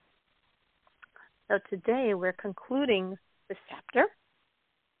So today we're concluding this chapter.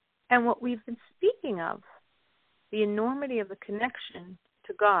 And what we've been speaking of, the enormity of the connection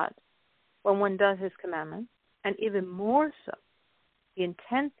to God when one does His commandments, and even more so, the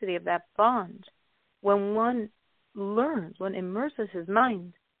intensity of that bond when one learns, one immerses his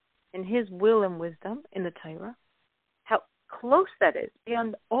mind in His will and wisdom in the Torah, how close that is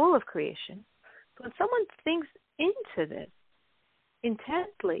beyond all of creation. So when someone thinks into this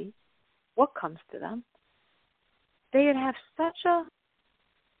intently, what comes to them? They would have such a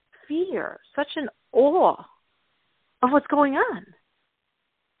fear, such an awe of what's going on.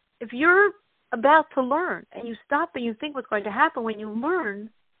 If you're about to learn and you stop and you think what's going to happen when you learn,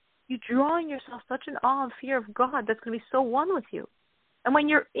 you draw in yourself such an awe and fear of God that's going to be so one with you. And when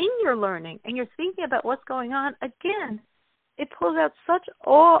you're in your learning and you're thinking about what's going on, again, it pulls out such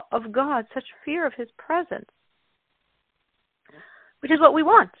awe of God, such fear of His presence, which is what we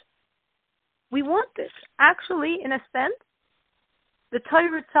want. We want this. Actually, in a sense, the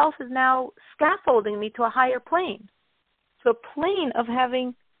Torah itself is now scaffolding me to a higher plane, to a plane of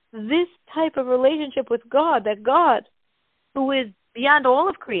having this type of relationship with God, that God, who is beyond all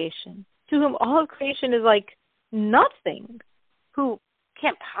of creation, to whom all of creation is like nothing, who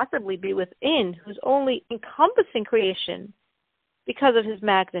can't possibly be within, who's only encompassing creation because of His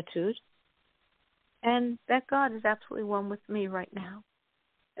magnitude, and that God is absolutely one with me right now.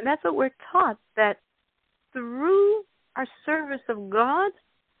 And that's what we're taught, that through our service of God,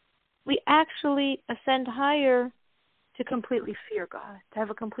 we actually ascend higher to completely fear God, to have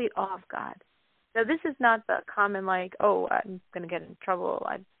a complete awe of God. Now, this is not the common like, oh, I'm going to get in trouble,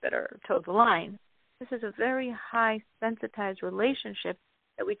 I better toe the line. This is a very high, sensitized relationship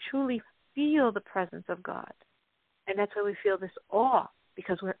that we truly feel the presence of God. And that's why we feel this awe,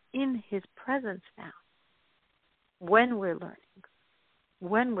 because we're in His presence now, when we're learning,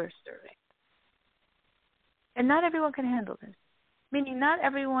 when we're serving. And not everyone can handle this, meaning not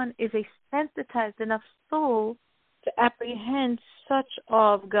everyone is a sensitized enough soul to apprehend such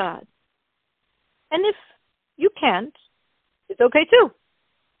awe of God. And if you can't, it's okay too,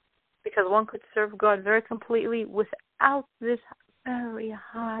 because one could serve God very completely without this very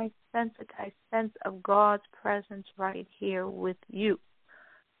high, sensitized sense of God's presence right here with you.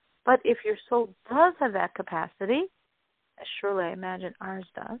 But if your soul does have that capacity, as surely I imagine ours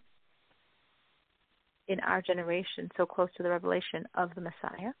does, in our generation so close to the revelation of the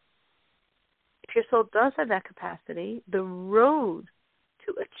Messiah, if your soul does have that capacity, the road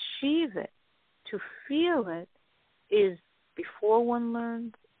to achieve it, to feel it, is before one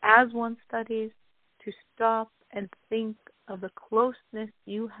learns, as one studies, to stop and think of the closeness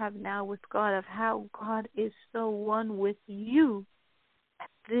you have now with God, of how God is so one with you at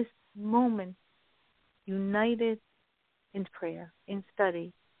this moment, united in prayer, in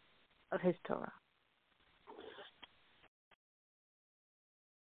study of His Torah.